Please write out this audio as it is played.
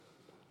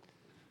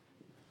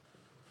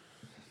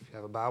If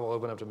you have a Bible,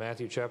 open up to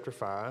Matthew chapter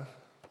 5.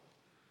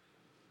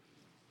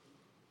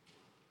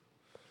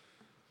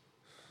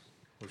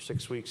 We're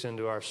 6 weeks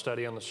into our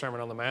study on the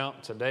Sermon on the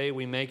Mount. Today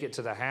we make it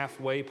to the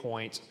halfway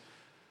point,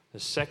 the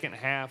second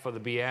half of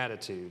the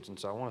Beatitudes. And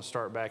so I want to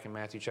start back in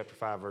Matthew chapter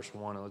 5, verse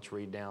 1, and let's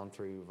read down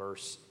through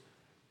verse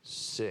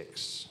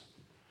 6.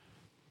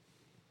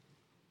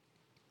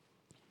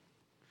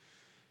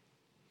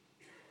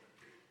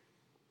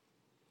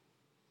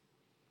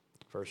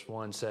 Verse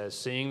 1 says,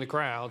 "Seeing the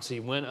crowds,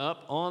 he went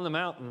up on the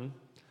mountain,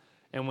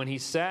 and when he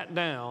sat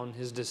down,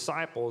 his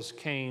disciples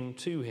came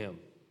to him.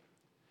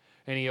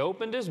 And he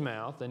opened his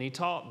mouth, and he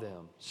taught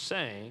them,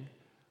 saying,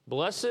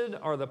 'Blessed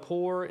are the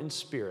poor in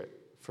spirit,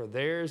 for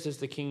theirs is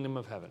the kingdom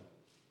of heaven.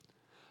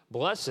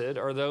 Blessed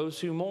are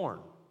those who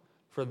mourn,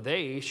 for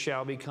they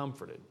shall be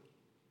comforted.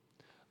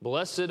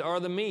 Blessed are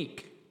the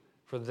meek,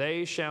 for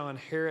they shall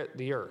inherit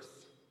the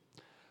earth.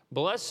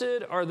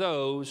 Blessed are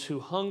those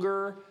who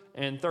hunger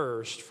and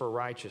thirst for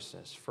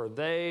righteousness, for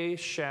they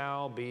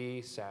shall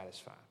be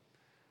satisfied.'"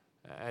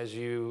 As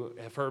you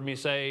have heard me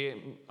say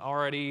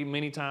already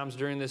many times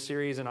during this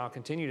series, and I'll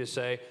continue to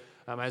say,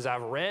 as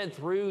I've read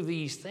through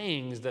these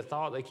things, the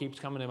thought that keeps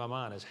coming to my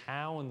mind is,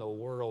 how in the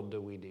world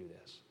do we do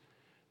this?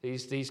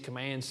 These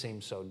commands seem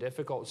so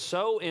difficult,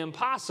 so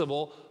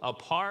impossible,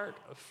 apart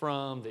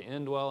from the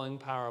indwelling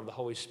power of the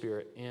Holy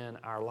Spirit in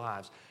our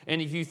lives.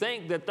 And if you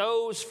think that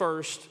those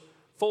first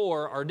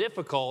 4 are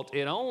difficult,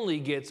 it only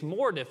gets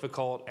more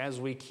difficult as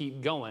we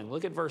keep going.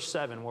 Look at verse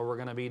 7, where we're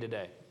going to be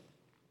today.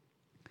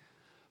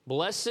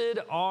 "Blessed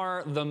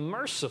are the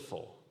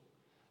merciful,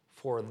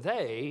 for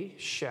they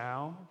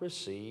shall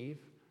receive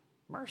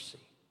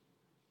mercy."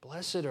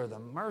 Blessed are the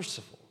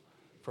merciful,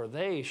 for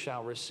they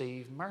shall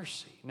receive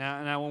mercy.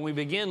 Now, when we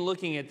begin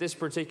looking at this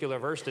particular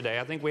verse today,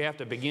 I think we have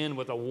to begin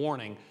with a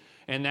warning.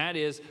 And that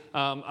is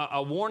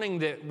a warning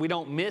that we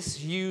don't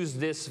misuse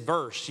this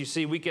verse. You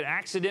see, we could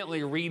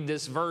accidentally read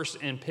this verse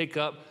and pick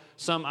up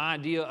some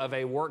idea of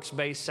a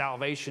works-based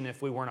salvation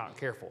if we were not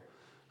careful.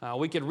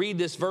 We could read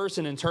this verse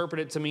and interpret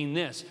it to mean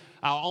this: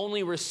 I'll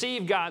only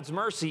receive God's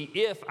mercy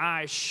if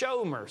I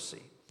show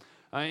mercy.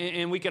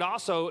 And we could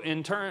also,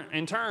 in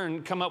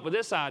turn, come up with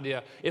this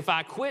idea: if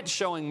I quit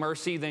showing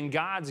mercy, then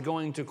God's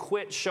going to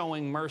quit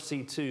showing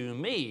mercy to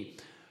me.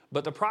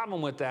 But the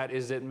problem with that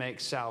is it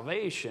makes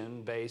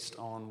salvation based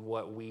on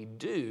what we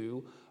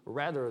do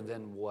rather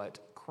than what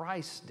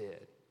Christ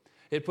did.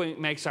 It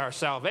makes our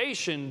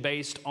salvation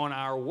based on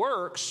our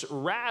works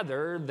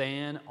rather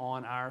than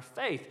on our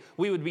faith.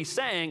 We would be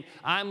saying,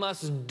 I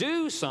must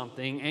do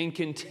something and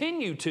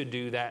continue to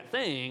do that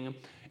thing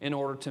in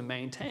order to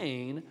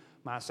maintain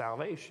my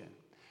salvation.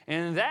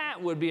 And that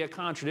would be a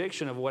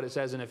contradiction of what it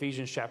says in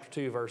Ephesians chapter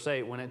 2, verse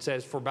 8, when it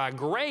says, "For by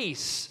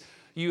grace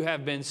you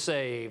have been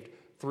saved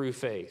through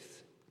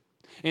faith.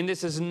 And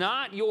this is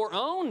not your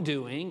own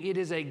doing, it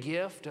is a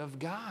gift of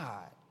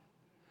God,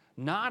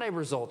 not a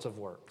result of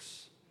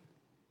works,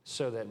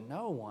 so that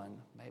no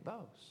one may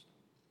boast."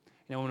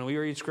 You know, when we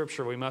read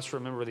Scripture, we must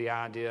remember the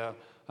idea,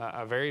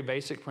 a very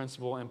basic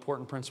principle,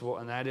 important principle,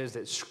 and that is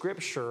that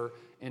Scripture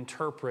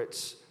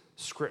interprets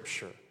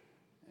Scripture.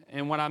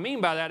 And what I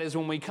mean by that is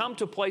when we come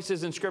to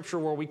places in Scripture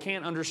where we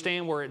can't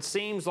understand, where it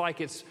seems like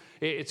it's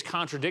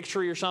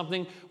contradictory or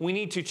something, we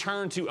need to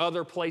turn to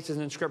other places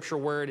in Scripture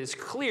where it is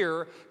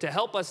clear to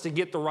help us to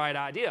get the right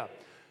idea.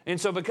 And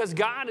so because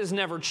God is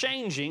never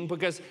changing,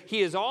 because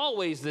He is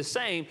always the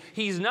same,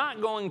 He's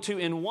not going to,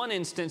 in one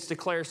instance,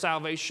 declare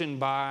salvation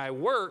by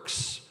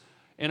works,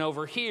 and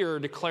over here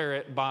declare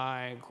it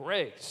by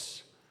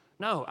grace.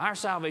 No, our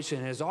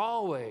salvation is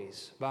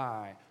always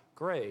by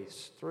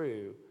grace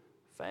through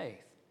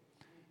faith.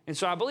 And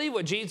so I believe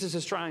what Jesus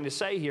is trying to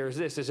say here is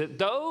this, is that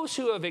those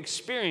who have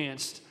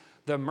experienced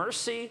the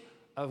mercy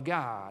of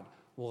God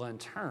will in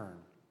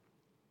turn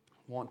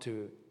want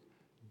to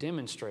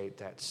demonstrate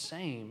that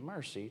same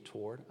mercy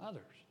toward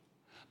others.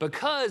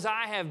 Because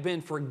I have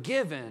been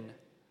forgiven,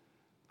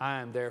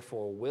 I am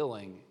therefore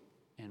willing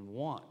and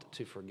want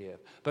to forgive.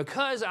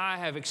 Because I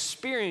have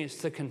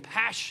experienced the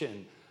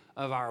compassion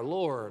of our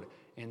Lord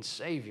and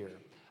Savior,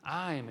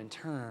 I am in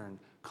turn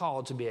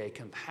called to be a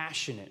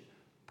compassionate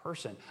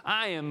person.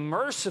 I am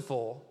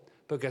merciful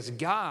because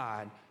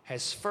God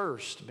has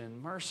first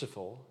been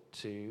merciful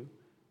to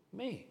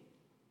me.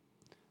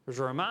 There's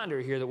a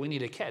reminder here that we need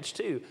to catch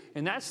too,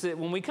 and that's that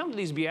when we come to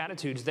these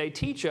Beatitudes, they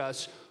teach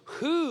us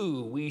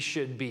who we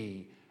should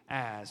be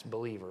as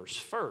believers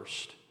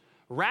first,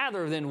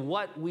 rather than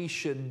what we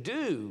should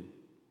do.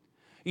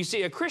 You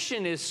see, a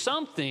Christian is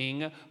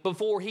something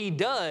before he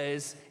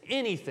does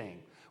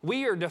anything.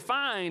 We are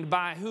defined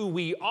by who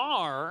we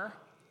are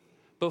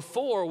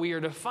before we are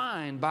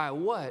defined by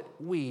what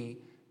we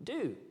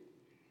do.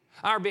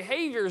 Our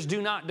behaviors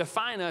do not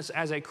define us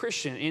as a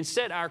Christian.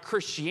 Instead, our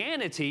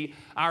Christianity,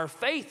 our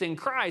faith in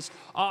Christ,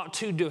 ought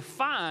to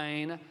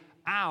define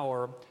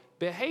our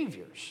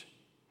behaviors.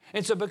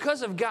 And so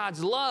because of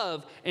God's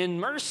love and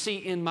mercy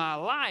in my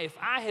life,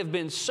 I have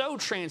been so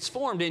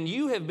transformed, and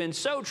you have been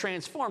so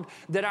transformed,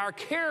 that our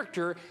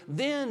character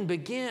then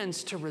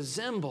begins to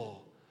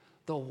resemble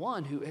the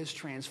one who has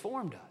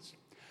transformed us.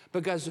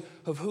 because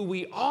of who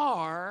we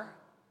are,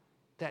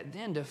 that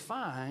then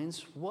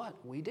defines what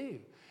we do.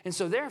 And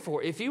so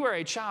therefore, if you are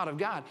a child of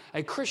God,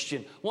 a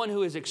Christian, one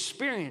who has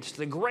experienced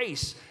the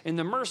grace and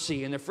the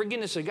mercy and the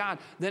forgiveness of God,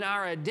 then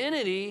our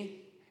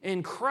identity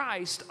in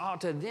Christ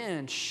ought to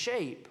then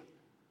shape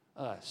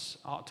us,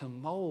 ought to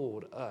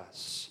mold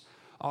us,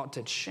 ought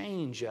to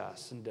change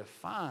us and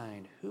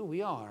define who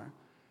we are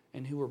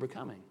and who we're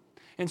becoming.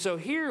 And so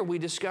here we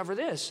discover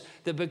this,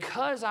 that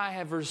because I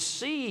have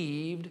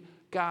received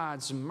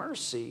God's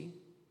mercy,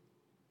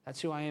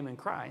 that's who I am in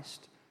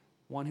Christ,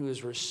 one who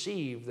has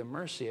received the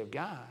mercy of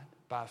God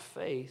by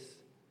faith,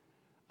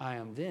 I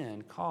am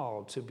then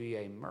called to be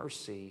a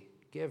mercy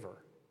giver,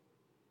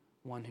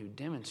 one who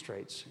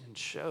demonstrates and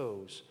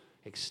shows,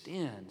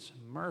 extends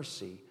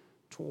mercy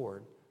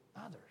toward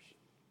others.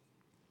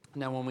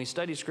 Now, when we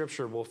study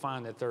Scripture, we'll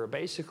find that there are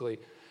basically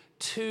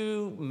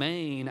two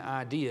main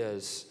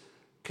ideas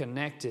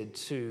connected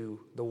to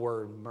the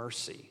word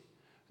mercy.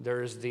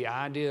 There's the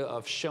idea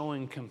of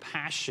showing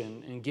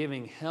compassion and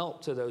giving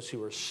help to those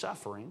who are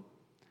suffering.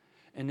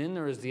 And then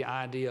there is the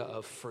idea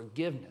of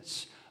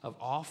forgiveness, of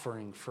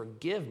offering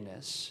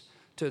forgiveness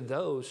to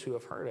those who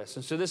have hurt us.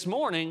 And so this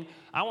morning,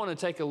 I want to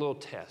take a little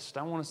test.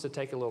 I want us to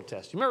take a little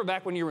test. You remember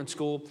back when you were in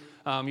school,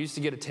 you used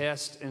to get a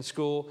test in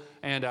school,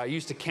 and you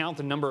used to count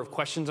the number of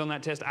questions on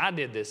that test. I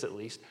did this at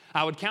least.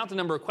 I would count the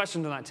number of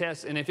questions on that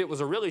test, and if it was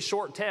a really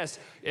short test,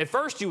 at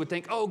first you would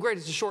think, oh, great,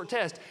 it's a short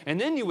test. And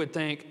then you would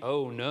think,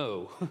 oh,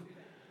 no.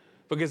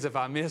 Because if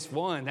I miss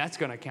one, that's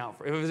going to count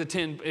for. If it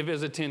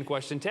was a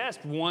 10-question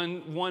test,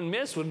 one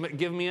miss would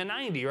give me a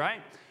 90,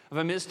 right? If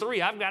I miss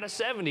 3, I've got a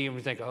 70, and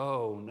we think,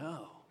 oh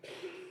no.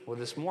 Well,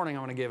 this morning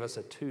I'm going to give us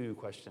a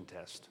 2-question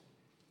test.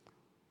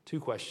 2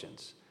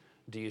 questions: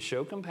 do you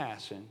show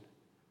compassion,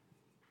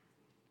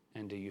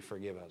 and do you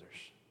forgive others?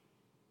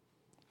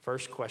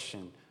 First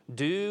question: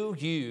 do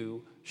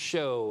you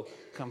show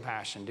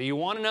compassion? Do you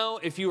want to know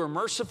if you are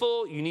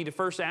merciful? You need to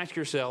first ask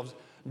yourselves,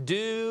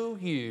 do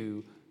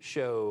you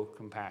show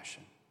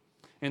compassion?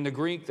 In the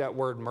Greek, that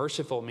word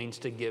merciful means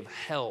to give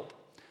help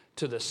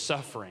to the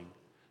suffering,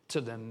 to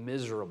the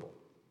miserable.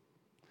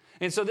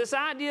 And so this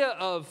idea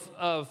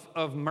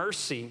of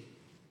mercy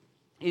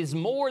is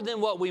more than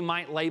what we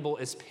might label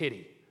as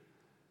pity.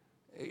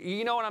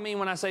 You know what I mean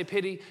when I say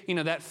pity? You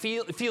know, that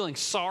feeling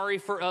sorry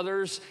for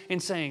others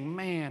and saying,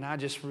 man, I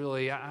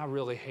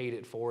really hate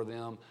it for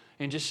them.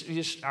 And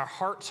just our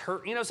hearts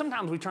hurt. You know,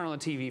 sometimes we turn on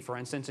the TV, for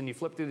instance, and you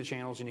flip through the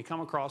channels and you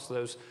come across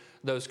those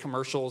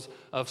commercials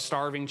of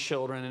starving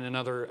children in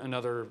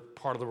another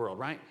part of the world,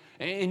 right?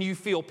 And you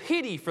feel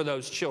pity for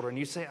those children.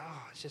 You say,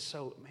 oh, it's just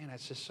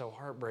so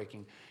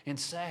heartbreaking and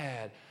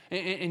sad.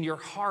 And your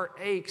heart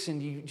aches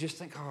and you just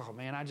think, oh,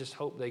 man, I just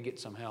hope they get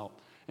some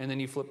help. And then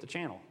you flip the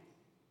channel,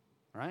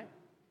 right?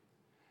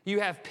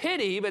 You have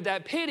pity, but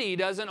that pity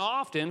doesn't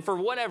often, for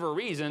whatever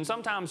reason,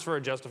 sometimes for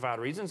a justified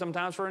reason,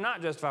 sometimes for a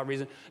not justified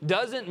reason,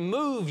 doesn't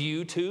move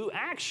you to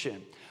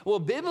action. Well,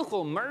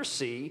 biblical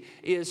mercy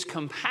is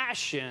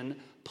compassion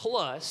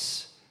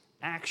plus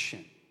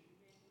action.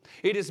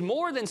 It is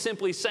more than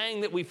simply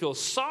saying that we feel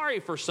sorry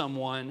for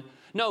someone.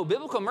 No,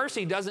 biblical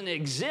mercy doesn't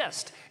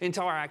exist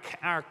until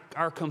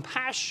our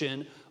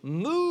compassion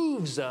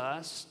moves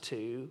us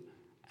to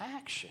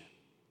action.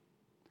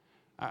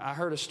 I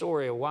heard a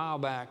story a while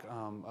back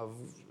of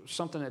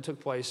something that took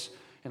place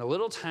in a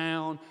little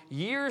town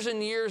years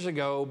and years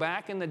ago,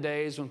 back in the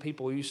days when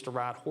people used to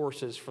ride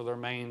horses for their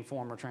main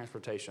form of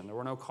transportation. There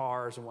were no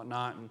cars and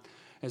whatnot. And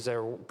as they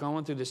were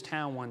going through this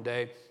town one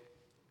day,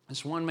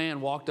 this one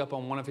man walked up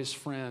on one of his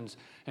friends,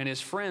 and his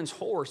friend's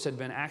horse had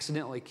been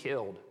accidentally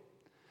killed.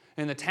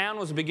 And the town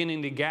was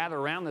beginning to gather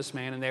around this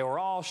man, and they were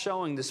all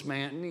showing this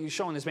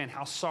man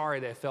how sorry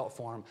they felt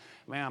for him.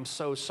 Man, I'm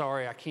so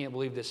sorry. I can't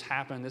believe this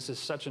happened. This is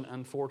such an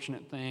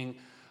unfortunate thing.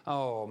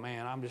 Oh,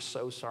 man, I'm just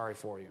so sorry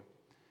for you.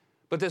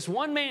 But this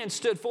one man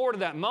stood forward at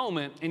that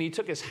moment, and he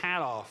took his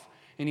hat off,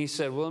 and he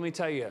said, well, let me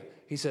tell you.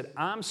 He said,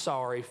 I'm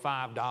sorry,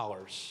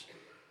 $5.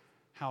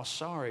 How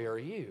sorry are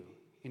you?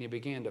 And he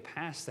began to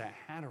pass that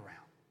hat around.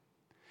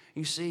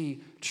 You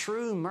see,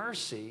 true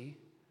mercy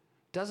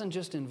doesn't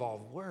just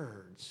involve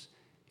words,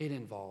 it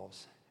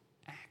involves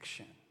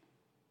action,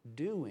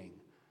 doing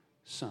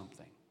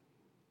something.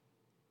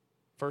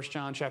 1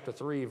 John chapter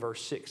 3,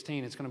 verse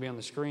 16, it's going to be on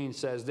the screen,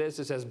 says this.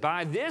 It says,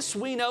 by this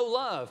we know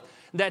love,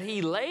 that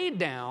he laid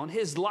down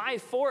his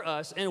life for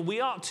us, and we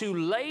ought to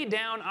lay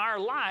down our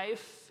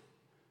lives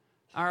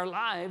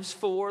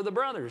for the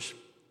brothers.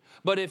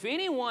 But if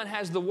anyone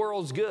has the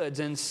world's goods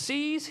and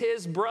sees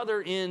his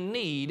brother in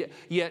need,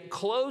 yet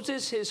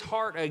closes his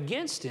heart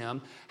against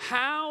him,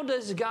 how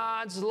does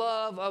God's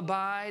love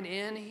abide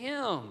in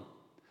him?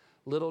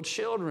 Little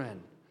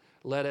children,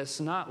 let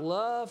us not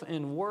love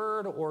in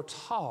word or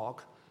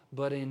talk,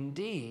 but in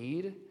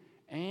deed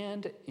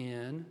and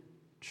in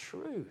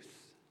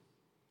truth.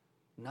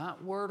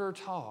 Not word or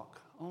talk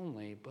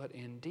only, but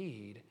in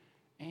deed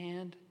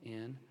and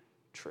in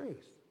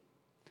truth.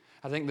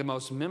 I think the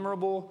most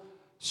memorable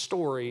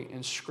story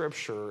in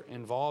Scripture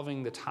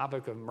involving the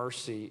topic of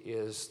mercy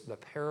is the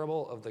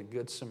parable of the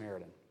Good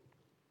Samaritan.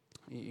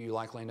 You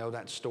likely know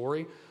that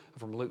story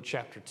from Luke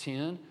chapter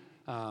 10.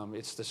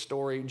 It's the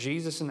story,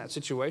 Jesus in that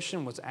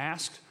situation was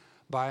asked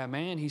by a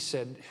man, he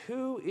said,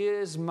 "Who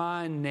is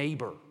my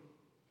neighbor?"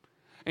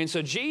 And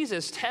so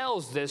Jesus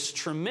tells this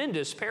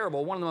tremendous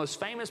parable, one of the most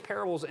famous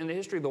parables in the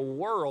history of the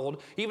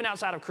world, even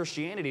outside of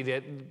Christianity,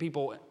 that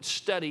people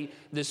study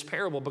this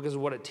parable because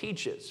of what it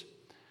teaches.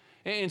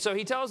 And so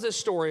he tells this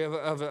story of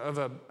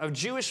a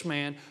Jewish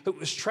man who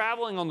was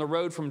traveling on the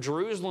road from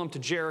Jerusalem to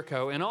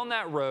Jericho. And on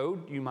that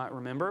road, you might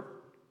remember,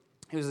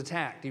 he was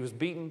attacked, he was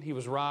beaten, he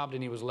was robbed,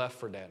 and he was left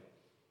for dead.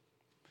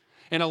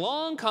 And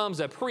along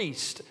comes a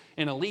priest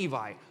and a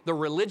Levite, the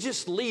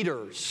religious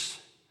leaders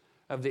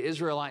of the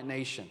Israelite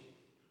nation.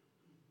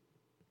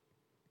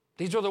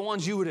 These are the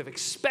ones you would have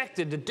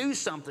expected to do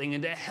something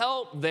and to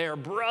help their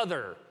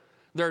brother,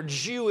 their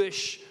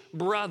Jewish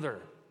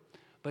brother.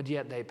 But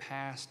yet they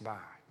passed by.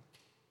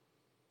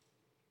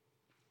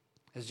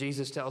 As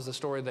Jesus tells the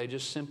story, they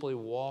just simply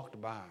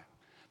walked by.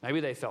 Maybe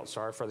they felt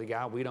sorry for the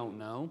guy. We don't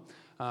know.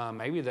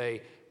 Maybe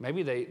they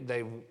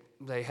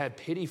had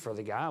pity for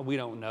the guy. We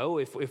don't know.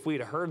 If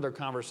we'd heard their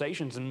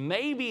conversations, and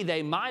maybe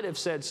they might have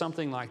said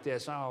something like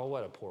this: "Oh,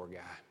 what a poor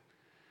guy.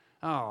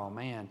 Oh,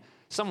 man.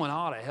 Someone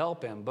ought to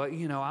help him, but,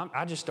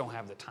 I just don't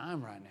have the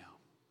time right now."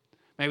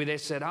 Maybe they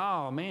said,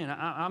 "Oh, man,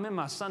 I'm in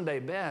my Sunday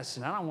best,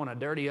 and I don't want to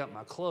dirty up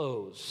my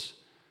clothes."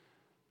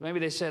 Maybe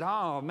they said,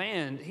 "Oh,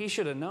 man, he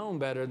should have known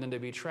better than to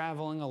be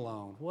traveling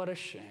alone. What a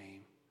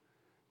shame."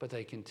 But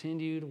they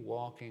continued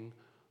walking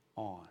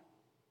on.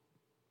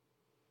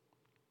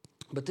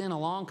 But then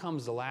along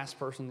comes the last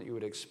person that you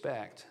would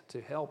expect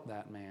to help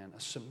that man, a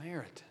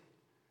Samaritan,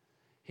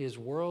 his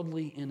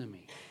worldly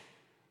enemy,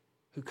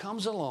 who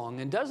comes along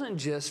and doesn't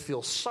just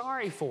feel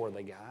sorry for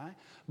the guy,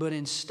 but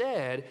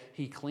instead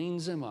he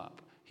cleans him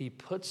up. He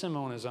puts him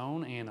on his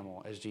own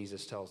animal, as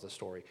Jesus tells the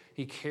story.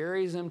 He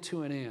carries him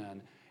to an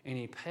inn, and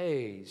he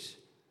pays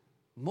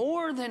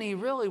more than he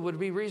really would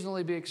be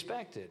reasonably be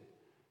expected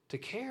to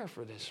care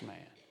for this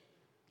man.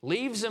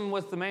 Leaves him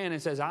with the man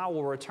and says, "I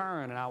will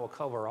return and I will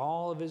cover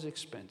all of his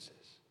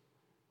expenses."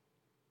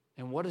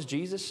 And what does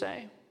Jesus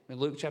say in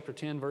Luke chapter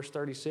 10, verse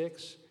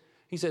 36?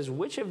 He says,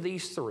 "Which of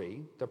these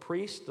three, the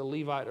priest, the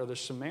Levite, or the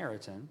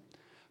Samaritan,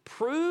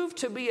 proved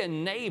to be a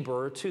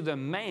neighbor to the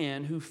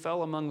man who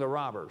fell among the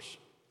robbers?"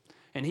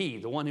 And he,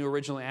 the one who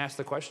originally asked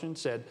the question,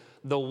 said,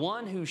 "The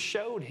one who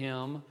showed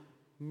him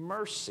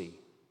mercy."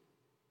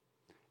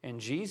 And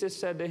Jesus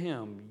said to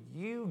him,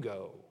 "You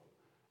go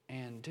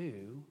and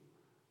do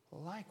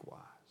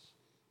likewise."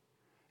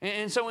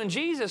 And so in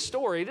Jesus'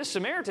 story, this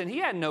Samaritan, he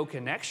had no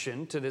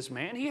connection to this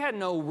man. He had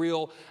no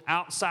real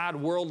outside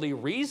worldly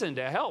reason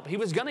to help. He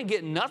was going to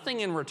get nothing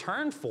in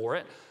return for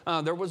it.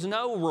 There was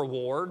no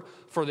reward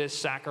for this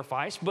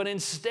sacrifice, but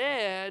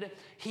instead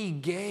he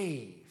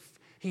gave.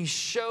 He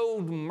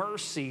showed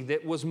mercy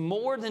that was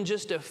more than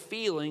just a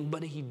feeling,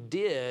 but he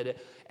did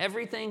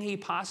everything he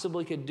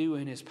possibly could do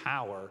in his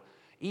power,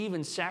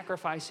 even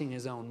sacrificing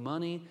his own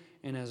money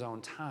and his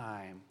own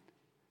time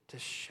to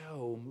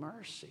show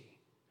mercy.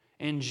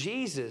 And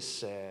Jesus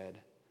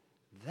said,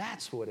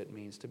 that's what it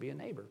means to be a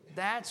neighbor.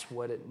 That's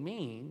what it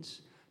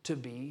means to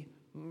be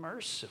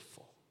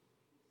merciful.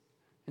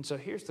 And so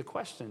here's the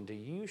question: do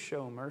you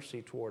show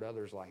mercy toward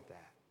others like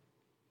that?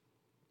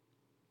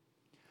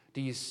 Do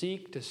you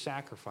seek to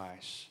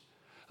sacrifice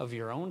of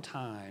your own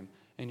time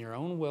and your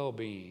own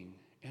well-being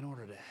in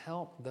order to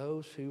help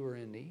those who are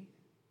in need?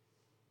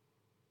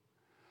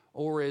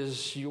 Or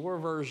is your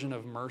version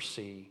of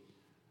mercy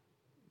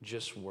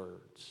just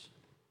words?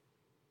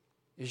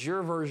 Is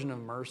your version of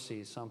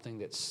mercy something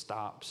that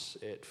stops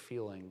at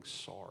feeling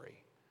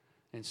sorry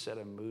instead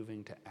of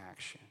moving to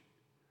action?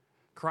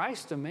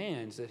 Christ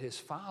demands that his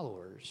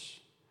followers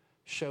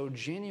show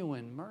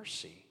genuine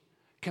mercy,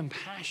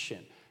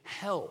 compassion,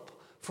 help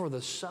for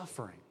the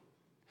suffering.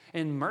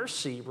 And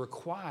mercy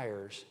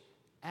requires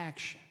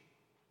action.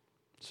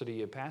 So do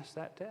you pass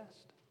that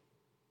test?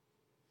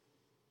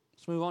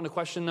 Let's move on to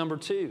question number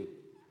 2.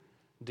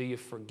 Do you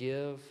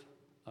forgive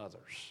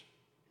others?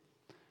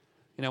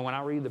 You know, when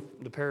I read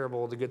the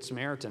parable of the Good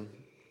Samaritan,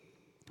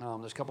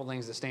 there's a couple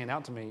things that stand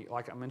out to me.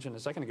 Like I mentioned a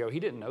second ago, he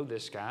didn't know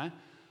this guy.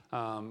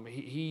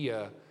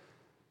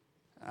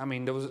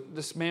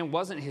 This man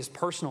wasn't his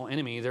personal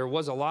enemy. There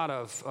was a lot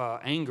of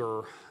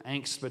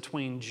angst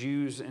between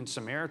Jews and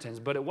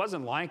Samaritans, but it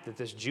wasn't like that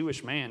this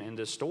Jewish man in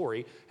this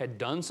story had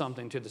done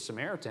something to the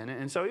Samaritan.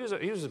 And so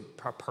he was a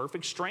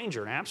perfect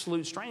stranger, an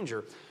absolute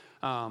stranger.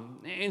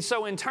 And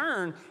so in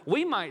turn,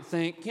 we might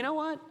think, you know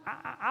what,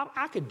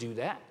 I could do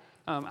that.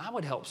 I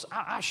would help.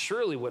 I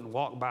surely wouldn't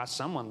walk by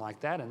someone like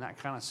that in that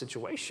kind of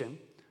situation.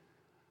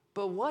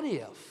 But what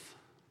if?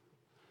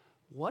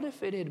 What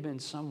if it had been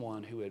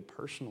someone who had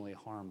personally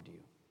harmed you?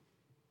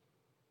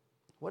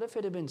 What if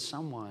it had been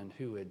someone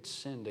who had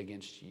sinned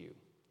against you?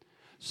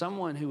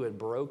 Someone who had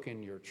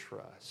broken your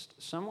trust?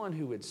 Someone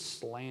who had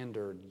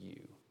slandered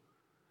you?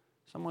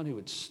 Someone who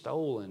had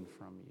stolen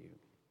from you?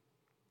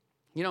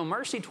 You know,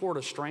 mercy toward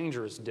a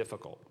stranger is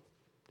difficult,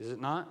 is it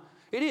not?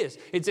 It is.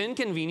 It's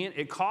inconvenient.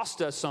 It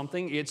costs us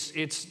something.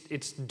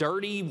 It's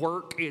dirty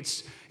work.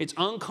 It's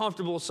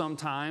uncomfortable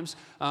sometimes.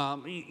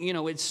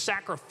 It's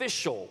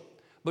sacrificial.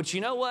 But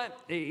you know what?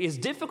 As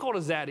difficult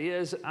as that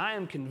is, I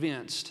am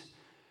convinced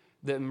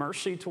that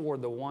mercy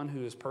toward the one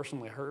who has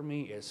personally hurt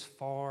me is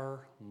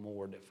far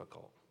more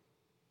difficult.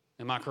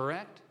 Am I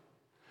correct?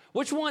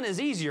 Which one is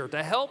easier,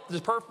 to help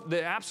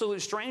the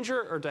absolute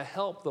stranger or to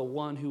help the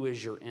one who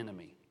is your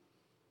enemy?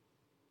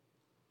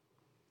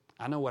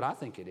 I know what I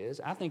think it is.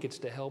 I think it's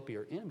to help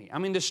your enemy. I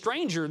mean, the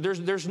stranger,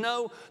 there's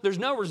no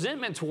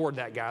resentment toward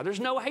that guy. There's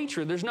no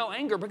hatred. There's no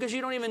anger because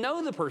you don't even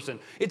know the person.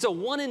 It's a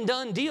one and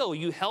done deal.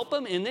 You help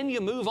them and then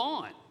you move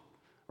on,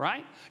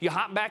 right? You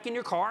hop back in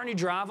your car and you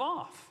drive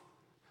off.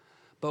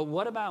 But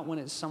what about when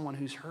it's someone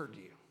who's hurt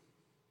you?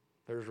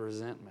 There's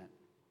resentment.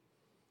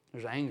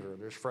 There's anger.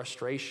 There's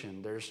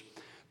frustration. There's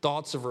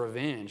thoughts of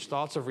revenge,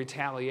 thoughts of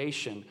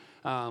retaliation.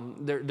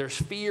 There's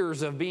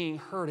fears of being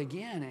hurt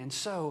again. And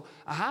so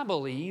I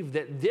believe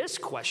that this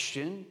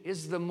question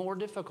is the more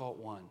difficult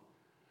one.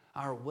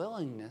 Our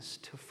willingness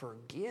to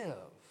forgive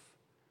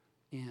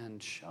in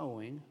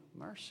showing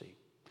mercy.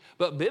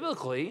 But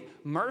biblically,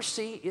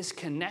 mercy is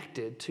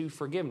connected to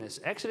forgiveness.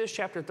 Exodus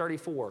chapter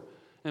 34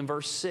 and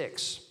verse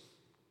 6.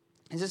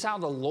 This is how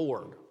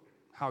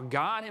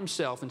God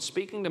himself, in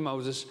speaking to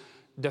Moses,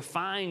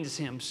 defines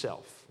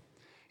himself.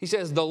 He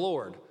says, the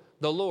Lord,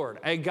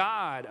 a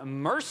God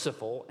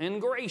merciful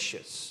and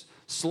gracious,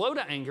 slow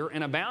to anger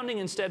and abounding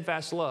in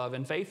steadfast love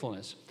and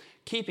faithfulness,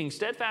 keeping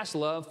steadfast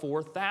love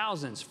for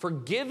thousands,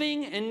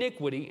 forgiving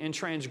iniquity and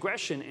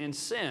transgression and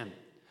sin,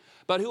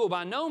 but who will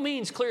by no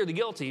means clear the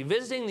guilty,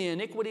 visiting the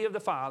iniquity of the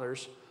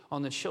fathers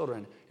on the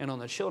children and on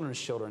the children's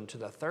children to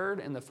the third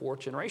and the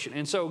fourth generation.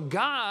 And so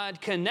God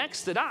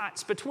connects the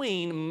dots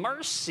between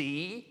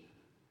mercy,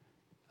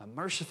 a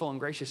merciful and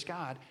gracious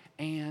God,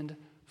 and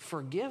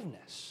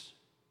forgiveness.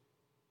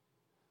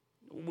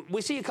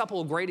 We see a couple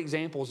of great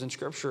examples in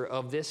Scripture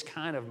of this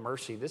kind of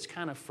mercy, this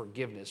kind of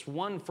forgiveness.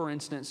 One, for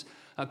instance,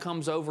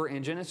 comes over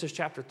in Genesis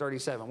chapter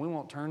 37. We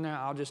won't turn there.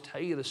 I'll just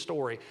tell you the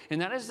story. And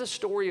that is the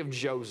story of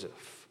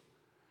Joseph.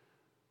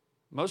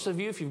 Most of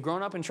you, if you've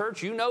grown up in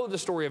church, you know the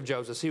story of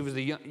Joseph. He was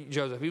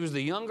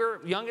the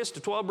youngest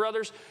of 12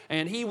 brothers,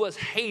 and he was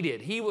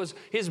hated.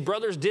 His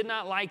brothers did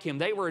not like him.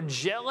 They were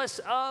jealous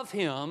of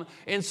him,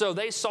 and so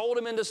they sold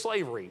him into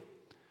slavery.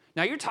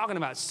 Now, you're talking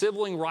about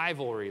sibling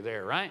rivalry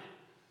there, right?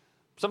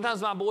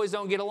 Sometimes my boys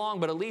don't get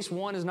along, but at least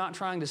one is not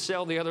trying to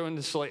sell the other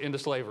into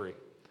slavery.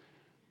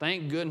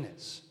 Thank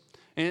goodness.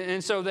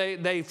 And so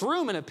they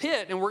threw him in a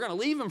pit, and we're going to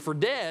leave him for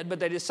dead, but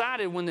they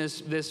decided when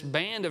this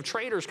band of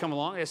traitors come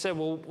along, they said,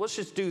 well, let's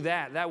just do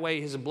that. That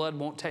way his blood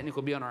won't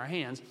technically be on our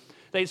hands.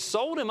 They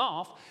sold him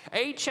off.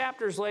 8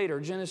 chapters later,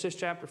 Genesis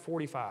chapter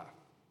 45,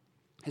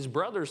 his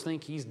brothers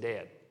think he's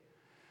dead.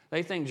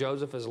 They think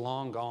Joseph is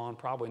long gone,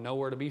 probably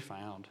nowhere to be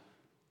found.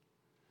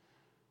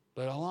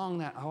 But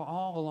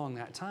all along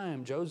that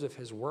time, Joseph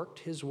has worked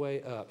his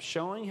way up,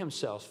 showing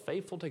himself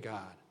faithful to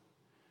God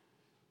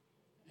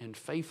and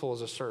faithful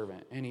as a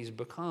servant. And he's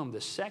become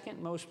the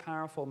second most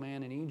powerful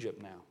man in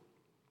Egypt now.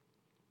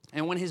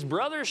 And when his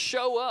brothers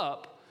show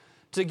up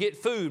to get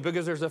food,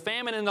 because there's a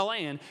famine in the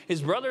land,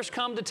 his brothers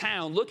come to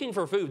town looking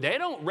for food. They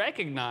don't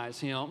recognize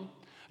him.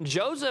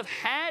 Joseph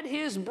had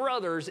his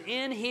brothers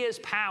in his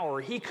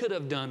power. He could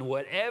have done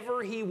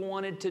whatever he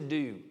wanted to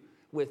do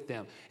with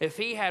them. If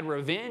he had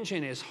revenge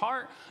in his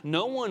heart,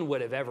 no one would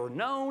have ever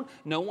known.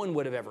 No one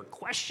would have ever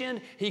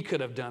questioned. He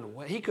could have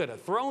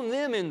thrown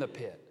them in the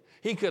pit.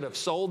 He could have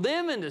sold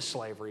them into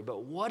slavery.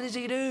 But what does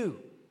he do?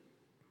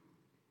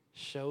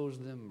 Shows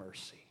them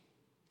mercy.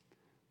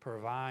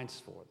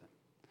 Provides for them.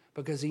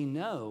 Because he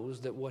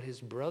knows that what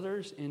his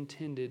brothers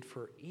intended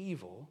for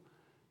evil,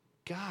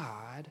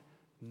 God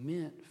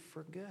meant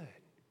for good.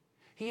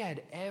 He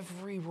had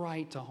every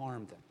right to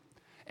harm them.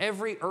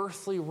 Every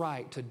earthly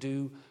right to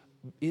do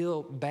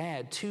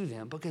bad to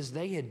them because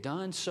they had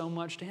done so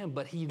much to him.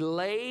 But he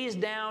lays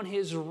down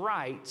his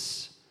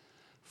rights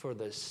for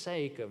the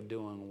sake of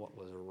doing what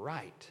was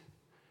right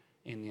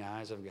in the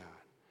eyes of God,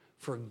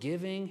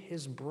 forgiving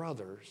his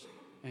brothers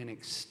and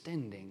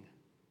extending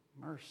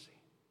mercy.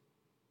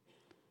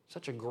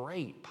 Such a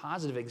great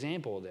positive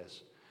example of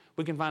this.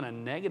 We can find a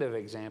negative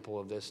example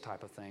of this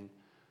type of thing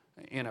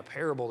in a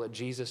parable that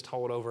Jesus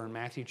told over in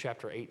Matthew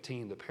chapter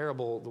 18, the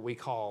parable that we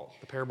call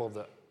the parable of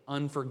the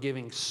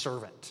unforgiving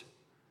servant.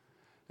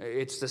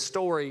 It's the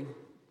story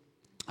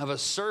of a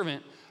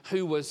servant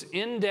who was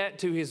in debt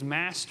to his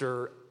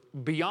master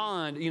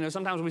beyond,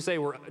 sometimes we say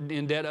we're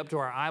in debt up to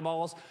our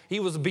eyeballs. He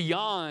was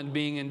beyond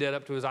being in debt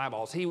up to his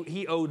eyeballs.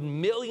 He owed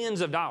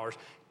millions of dollars,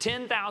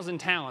 10,000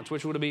 talents,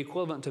 which would be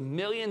equivalent to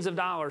millions of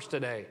dollars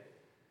today,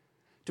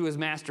 to his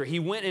master. He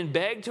went and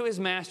begged to his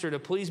master to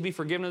please be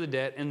forgiven of the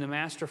debt, and the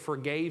master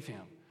forgave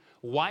him,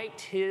 wiped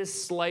his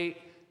slate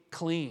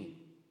clean.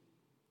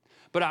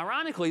 But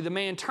ironically, the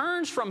man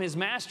turns from his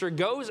master,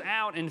 goes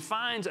out and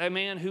finds a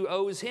man who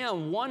owes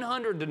him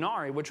 100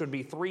 denarii, which would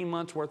be 3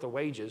 months' worth of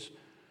wages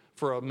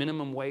for a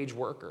minimum wage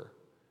worker.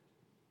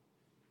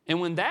 And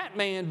when that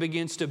man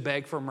begins to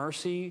beg for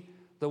mercy,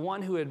 The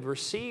one who had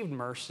received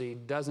mercy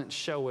doesn't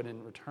show it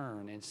in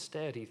return.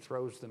 Instead, he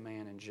throws the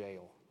man in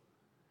jail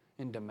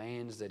and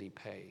demands that he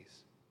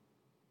pays.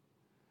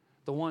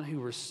 The one who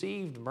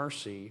received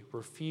mercy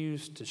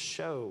refused to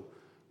show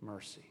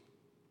mercy.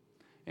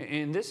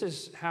 And this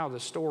is how the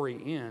story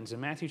ends. In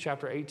Matthew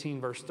chapter 18,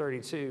 verse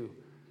 32,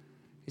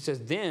 he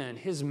says, "Then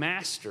his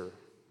master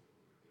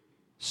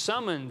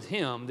summoned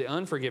him, the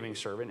unforgiving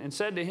servant, and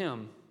said to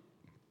him,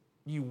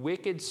 'You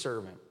wicked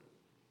servant,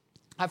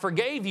 I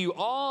forgave you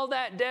all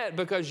that debt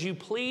because you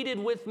pleaded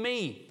with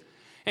me.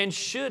 And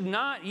should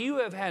not you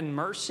have had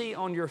mercy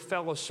on your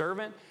fellow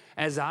servant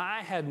as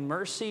I had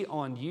mercy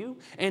on you?'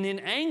 And in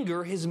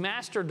anger, his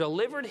master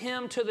delivered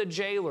him to the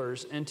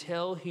jailers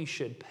until he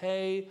should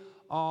pay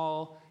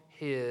all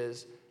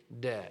his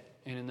debt."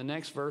 And in the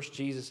next verse,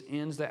 Jesus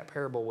ends that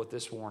parable with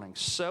this warning: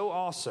 "So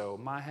also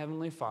my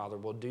heavenly Father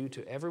will do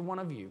to every one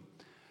of you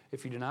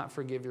if you do not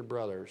forgive your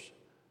brothers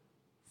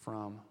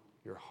from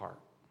your heart."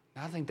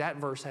 Now, I think that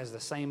verse has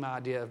the same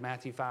idea of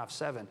Matthew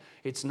 5:7.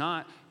 It's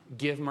not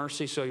give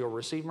mercy so you'll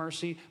receive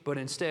mercy, but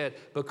instead,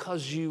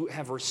 because you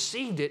have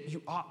received it,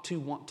 you ought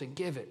to want to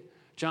give it.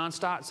 John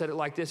Stott said it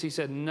like this. He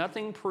said,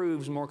 "Nothing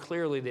proves more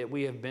clearly that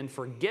we have been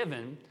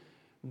forgiven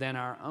than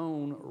our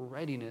own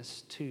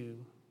readiness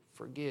to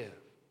forgive."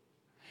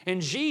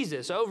 And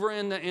Jesus, over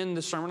in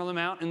the Sermon on the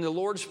Mount, in the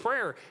Lord's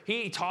Prayer,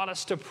 he taught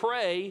us to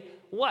pray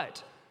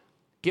what?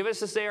 "Give us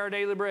this day our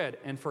daily bread,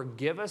 and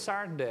forgive us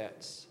our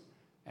debts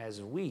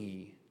as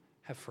we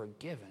have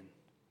forgiven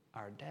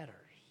our debtors."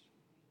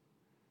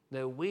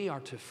 That we are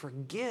to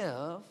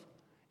forgive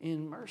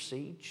in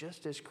mercy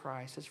just as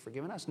Christ has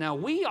forgiven us. Now,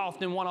 we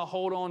often want to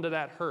hold on to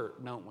that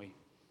hurt, don't we?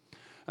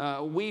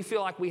 We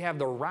feel like we have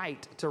the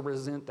right to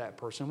resent that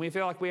person. We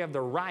feel like we have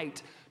the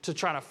right to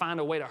try to find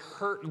a way to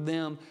hurt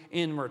them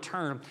in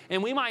return.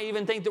 And we might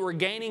even think that we're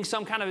gaining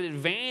some kind of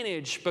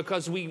advantage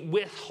because we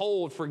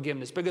withhold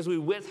forgiveness, because we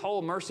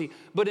withhold mercy.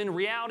 But in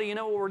reality, you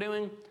know what we're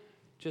doing?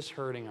 Just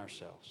hurting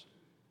ourselves.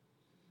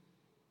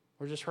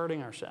 We're just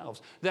hurting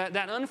ourselves.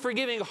 That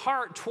unforgiving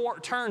heart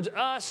turns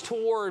us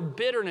toward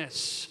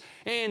bitterness,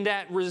 and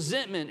that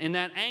resentment and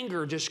that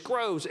anger just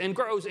grows and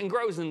grows and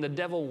grows, and the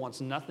devil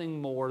wants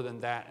nothing more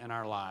than that in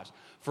our lives.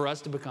 For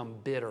us to become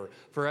bitter,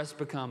 for us to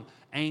become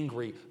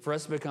angry, for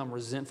us to become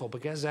resentful,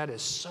 because that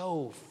is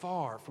so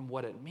far from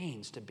what it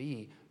means to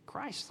be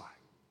Christ-like.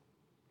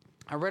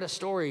 I read a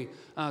story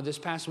this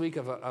past week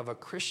of a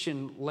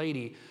Christian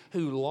lady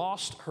who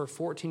lost her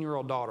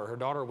 14-year-old daughter. Her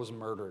daughter was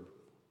murdered.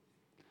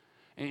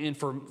 And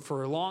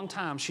for a long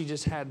time, she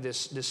just had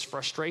this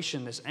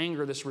frustration, this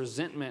anger, this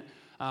resentment.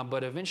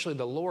 But eventually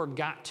the Lord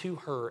got to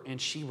her and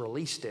she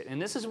released it.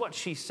 And this is what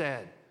she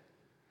said.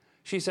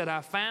 She said,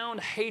 "I found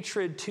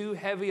hatred too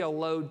heavy a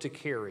load to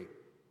carry.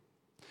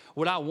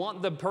 Would I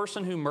want the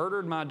person who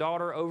murdered my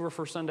daughter over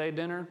for Sunday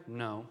dinner?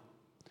 No.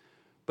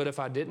 But if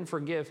I didn't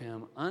forgive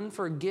him,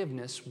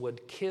 unforgiveness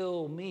would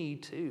kill me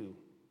too.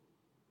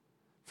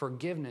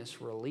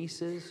 Forgiveness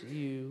releases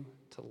you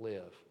to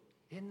live."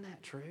 Isn't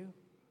that true?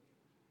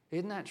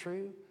 Isn't that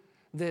true?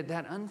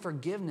 That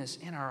unforgiveness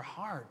in our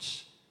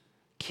hearts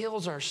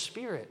kills our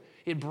spirit.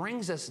 It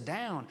brings us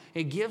down.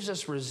 It gives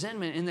us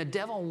resentment. And the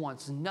devil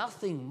wants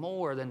nothing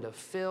more than to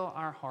fill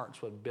our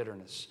hearts with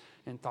bitterness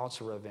and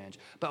thoughts of revenge.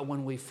 But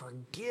when we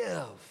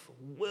forgive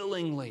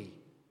willingly,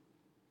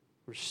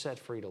 we're set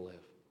free to live.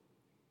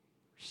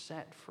 We're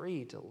set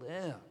free to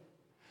live.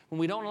 When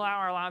we don't allow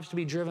our lives to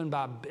be driven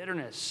by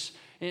bitterness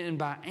and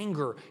by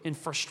anger and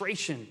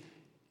frustration,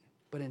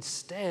 but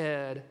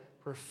instead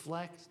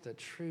reflect the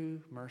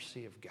true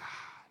mercy of God.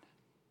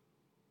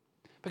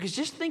 Because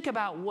just think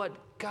about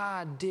what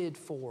God did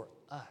for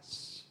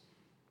us.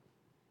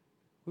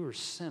 We were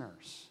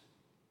sinners.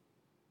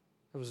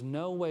 There was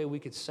no way we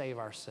could save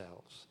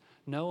ourselves.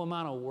 No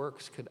amount of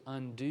works could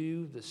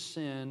undo the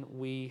sin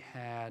we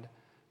had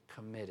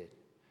committed.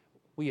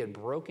 We had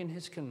broken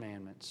His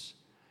commandments,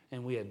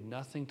 and we had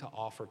nothing to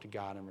offer to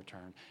God in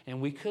return.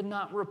 And we could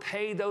not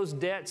repay those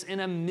debts in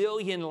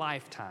 1,000,000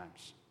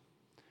 lifetimes.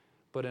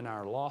 But in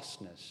our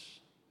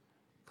lostness,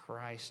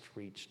 Christ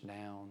reached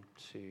down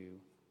to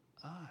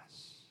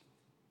us.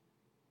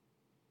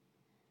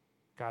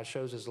 God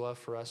shows His love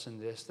for us in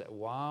this, that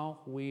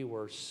while we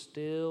were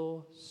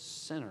still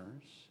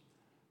sinners,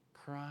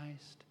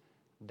 Christ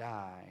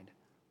died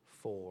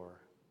for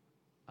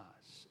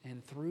us.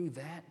 And through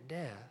that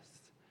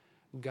death,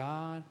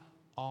 God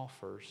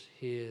offers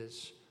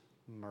His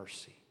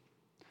mercy,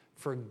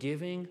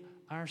 forgiving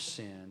our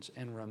sins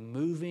and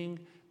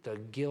removing the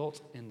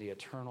guilt and the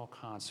eternal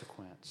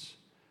consequence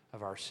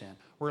of our sin,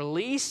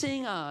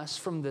 releasing us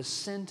from the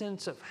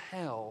sentence of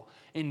hell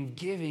and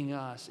giving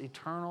us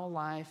eternal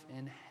life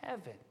in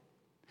heaven.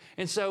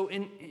 And so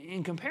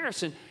in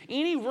comparison,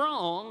 any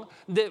wrong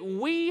that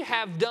we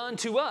have done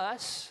to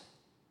us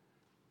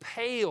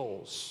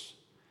pales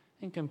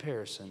in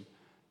comparison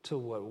to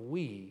what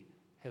we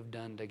have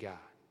done to God.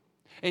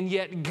 And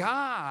yet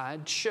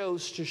God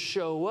chose to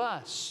show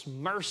us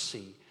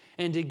mercy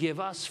and to give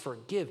us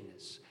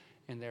forgiveness.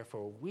 And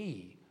therefore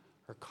we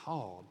are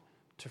called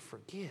to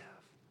forgive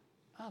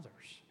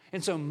others.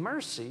 And so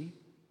mercy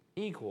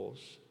equals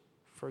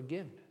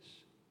forgiveness.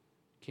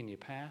 Can you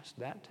pass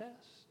that test?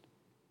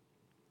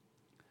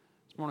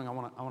 This morning I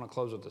want to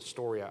close with a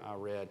story I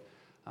read.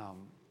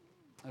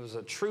 It was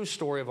a true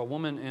story of a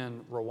woman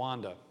in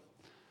Rwanda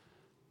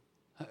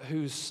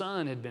whose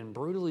son had been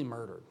brutally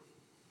murdered.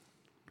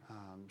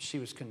 She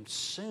was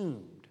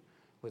consumed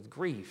with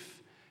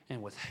grief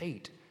and with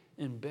hate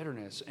and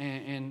bitterness.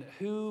 And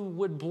who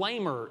would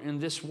blame her in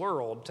this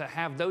world to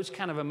have those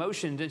kind of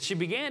emotions? And she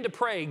began to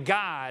pray,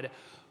 God,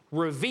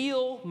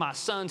 reveal my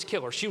son's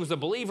killer. She was a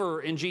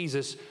believer in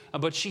Jesus,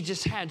 but she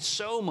just had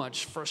so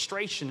much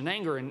frustration and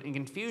anger and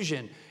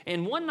confusion.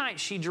 And one night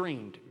she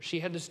dreamed.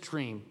 She had this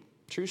dream,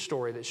 true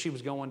story, that she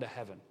was going to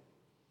heaven.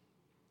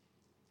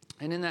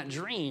 And in that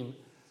dream,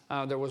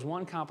 there was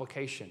one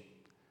complication.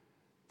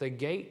 The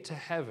gate to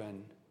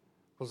heaven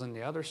was on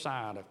the other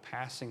side of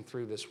passing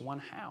through this one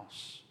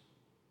house.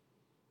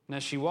 And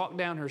as she walked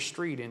down her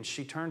street and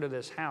she turned to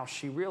this house,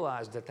 she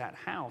realized that that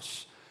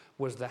house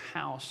was the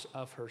house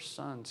of her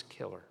son's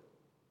killer.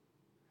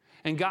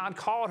 And God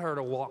called her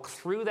to walk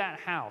through that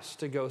house,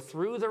 to go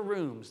through the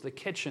rooms, the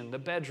kitchen, the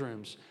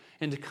bedrooms,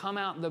 and to come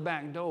out the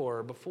back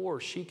door before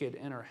she could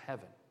enter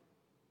heaven.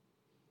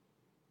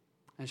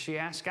 And she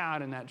asked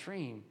God in that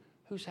dream,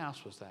 whose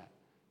house was that?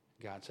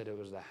 God said, it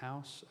was the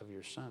house of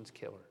your son's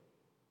killer.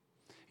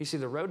 You see,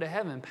 the road to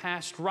heaven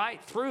passed right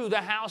through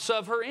the house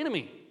of her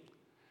enemy.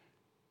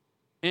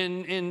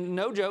 And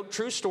no joke,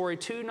 true story,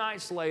 2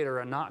 nights later,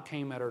 a knock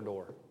came at her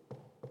door.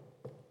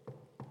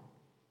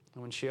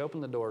 And when she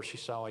opened the door, she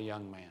saw a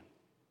young man.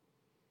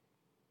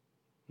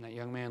 And that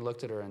young man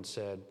looked at her and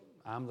said,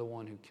 I'm the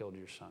one who killed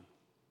your son.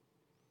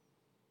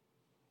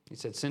 He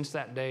said, since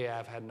that day,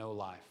 I've had no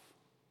life,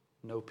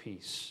 no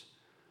peace.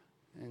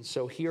 And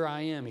so here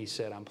I am, he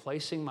said, I'm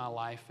placing my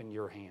life in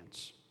your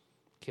hands.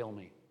 Kill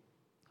me.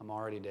 I'm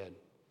already dead.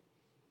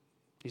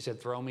 He said,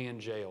 throw me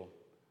in jail.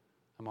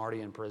 I'm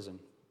already in prison.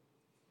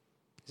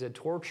 He said,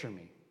 torture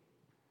me.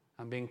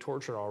 I'm being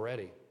tortured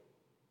already.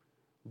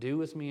 Do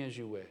with me as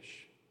you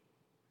wish.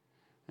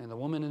 And the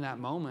woman in that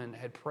moment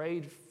had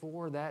prayed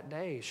for that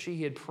day.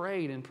 She had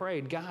prayed and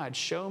prayed, God,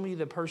 show me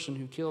the person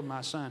who killed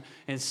my son.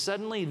 And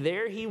suddenly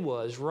there he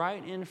was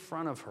right in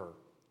front of her.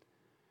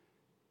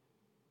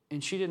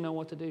 And she didn't know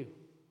what to do.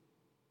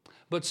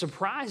 But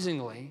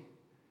surprisingly,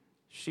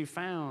 she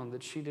found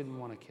that she didn't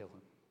want to kill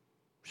him.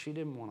 She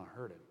didn't want to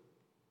hurt him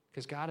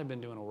because God had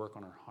been doing a work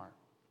on her heart.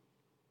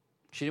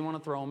 She didn't want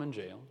to throw him in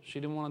jail. She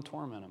didn't want to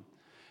torment him.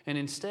 And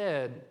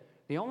instead,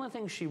 the only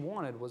thing she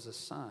wanted was a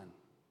son.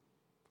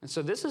 And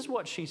so this is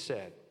what she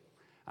said.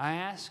 I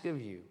ask of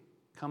you,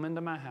 come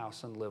into my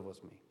house and live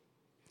with me.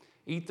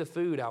 Eat the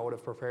food I would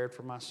have prepared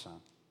for my son.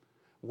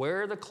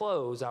 Wear the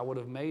clothes I would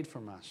have made for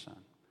my son.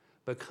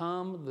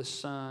 Become the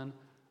son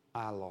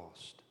I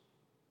lost.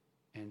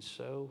 And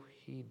so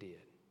he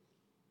did.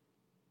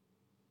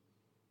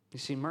 You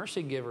see,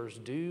 mercy givers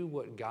do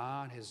what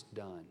God has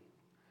done,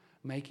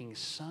 making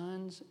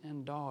sons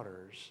and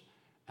daughters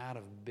out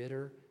of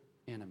bitter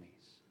enemies,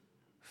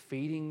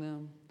 feeding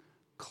them,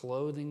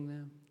 clothing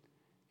them,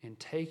 and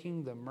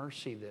taking the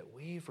mercy that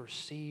we've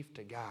received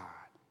to God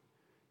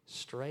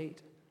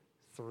straight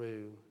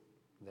through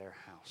their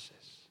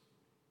houses.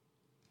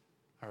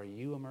 Are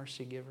you a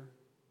mercy giver?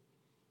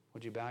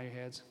 Would you bow your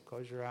heads,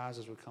 close your eyes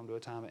as we come to a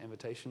time of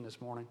invitation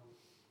this morning?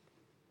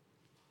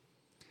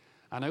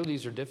 I know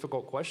these are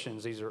difficult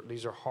questions. These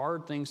are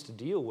hard things to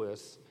deal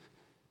with.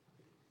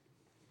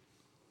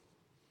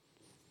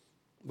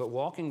 But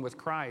walking with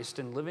Christ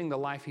and living the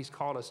life He's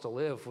called us to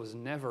live was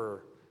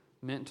never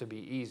meant to be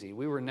easy.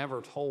 We were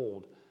never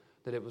told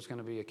that it was going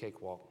to be a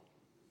cakewalk.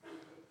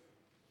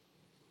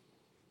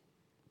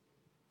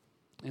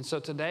 And so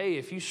today,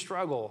 if you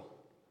struggle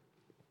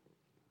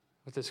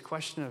with this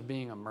question of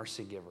being a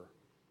mercy giver,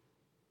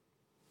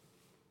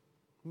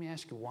 let me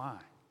ask you why.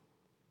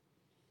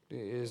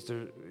 Is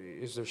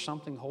there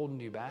something holding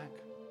you back?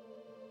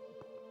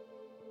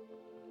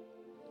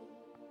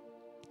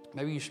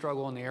 Maybe you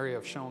struggle in the area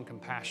of showing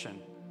compassion,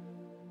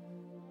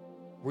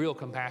 real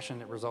compassion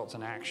that results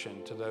in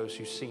action to those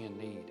who see in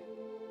need.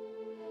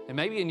 And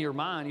maybe in your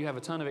mind you have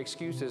a ton of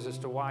excuses as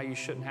to why you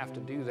shouldn't have to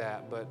do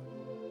that, but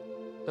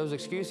those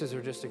excuses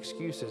are just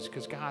excuses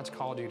because God's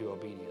called you to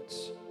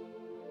obedience.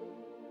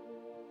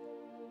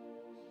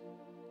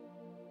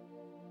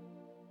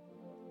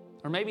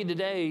 Or maybe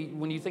today,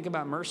 when you think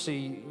about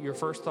mercy, your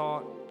first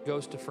thought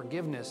goes to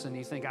forgiveness, and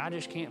you think, I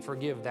just can't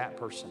forgive that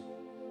person.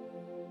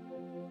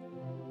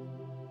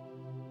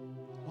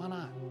 Why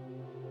not?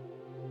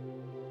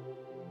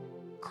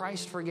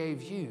 Christ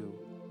forgave you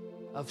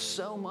of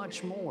so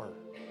much more.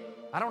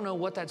 I don't know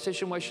what that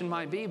situation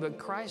might be, but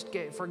Christ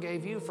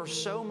forgave you for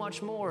so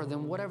much more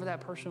than whatever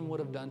that person would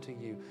have done to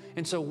you.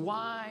 And so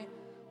why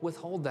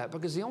withhold that?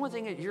 Because the only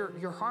thing that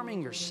you're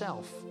harming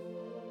yourself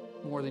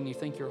more than you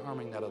think you're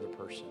harming that other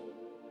person.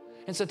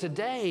 And so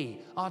today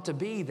ought to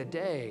be the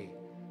day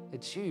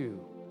that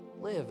you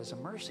live as a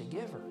mercy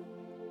giver,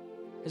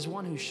 as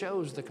one who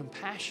shows the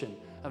compassion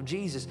of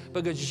Jesus,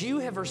 because you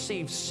have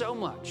received so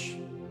much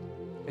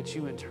that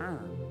you in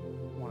turn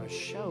want want to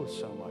show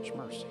so much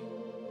mercy.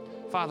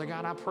 Father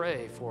God, I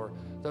pray for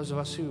those of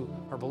us who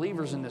are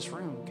believers in this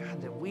room,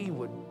 God, that we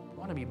would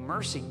want to be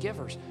mercy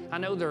givers. I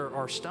know there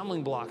are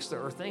stumbling blocks,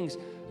 there are things,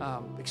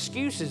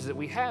 excuses that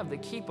we have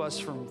that keep us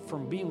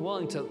from being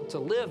willing to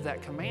live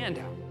that command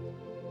out.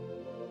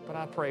 But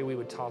I pray we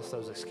would toss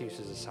those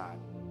excuses aside.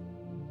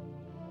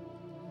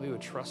 We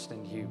would trust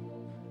in you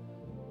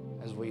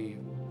as we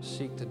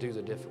seek to do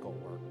the difficult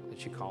work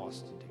that you call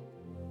us to do.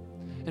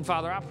 And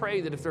Father, I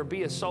pray that if there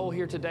be a soul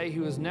here today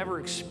who has never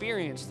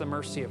experienced the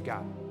mercy of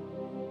God,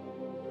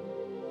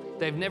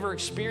 they've never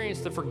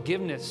experienced the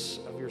forgiveness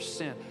of your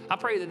sin, I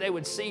pray that they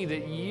would see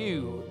that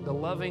you, the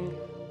loving,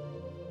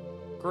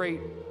 great,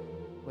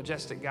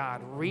 majestic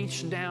God,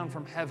 reached down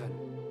from heaven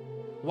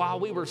while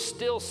we were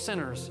still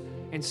sinners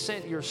and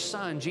sent your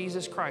Son,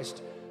 Jesus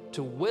Christ,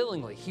 to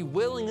He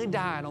willingly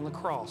died on the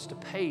cross to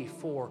pay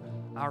for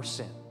our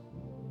sin.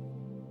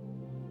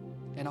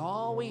 And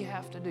all we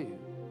have to do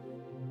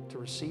to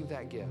receive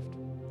that gift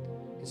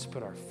is to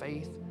put our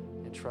faith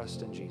and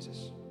trust in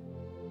Jesus.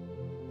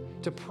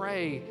 To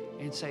pray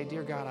and say,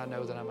 dear God, I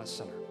know that I'm a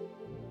sinner.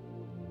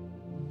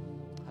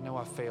 I know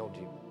I failed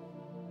you.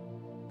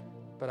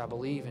 But I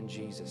believe in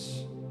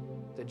Jesus,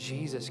 that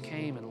Jesus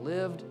came and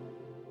lived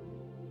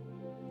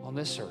on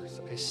this earth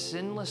a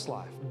sinless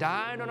life,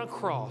 died on a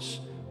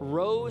cross,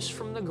 rose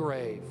from the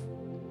grave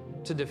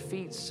to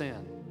defeat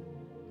sin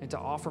and to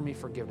offer me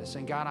forgiveness.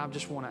 And God, I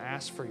just want to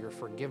ask for your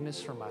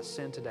forgiveness for my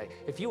sin today.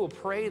 If you will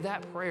pray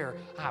that prayer,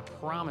 I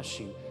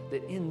promise you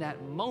that in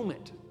that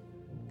moment,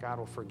 God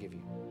will forgive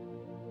you.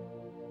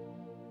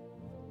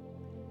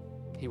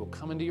 He will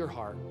come into your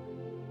heart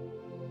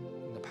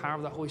in the power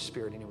of the Holy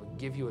Spirit, and He will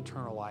give you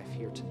eternal life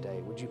here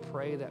today. Would you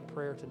pray that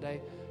prayer today?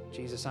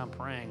 Jesus, I'm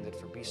praying that if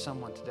there be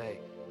someone today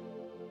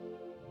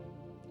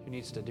who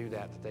needs to do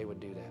that they would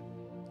do that.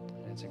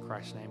 And it's in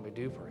Christ's name we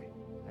do pray.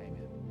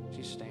 Amen. Would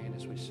you stand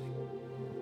as we sing?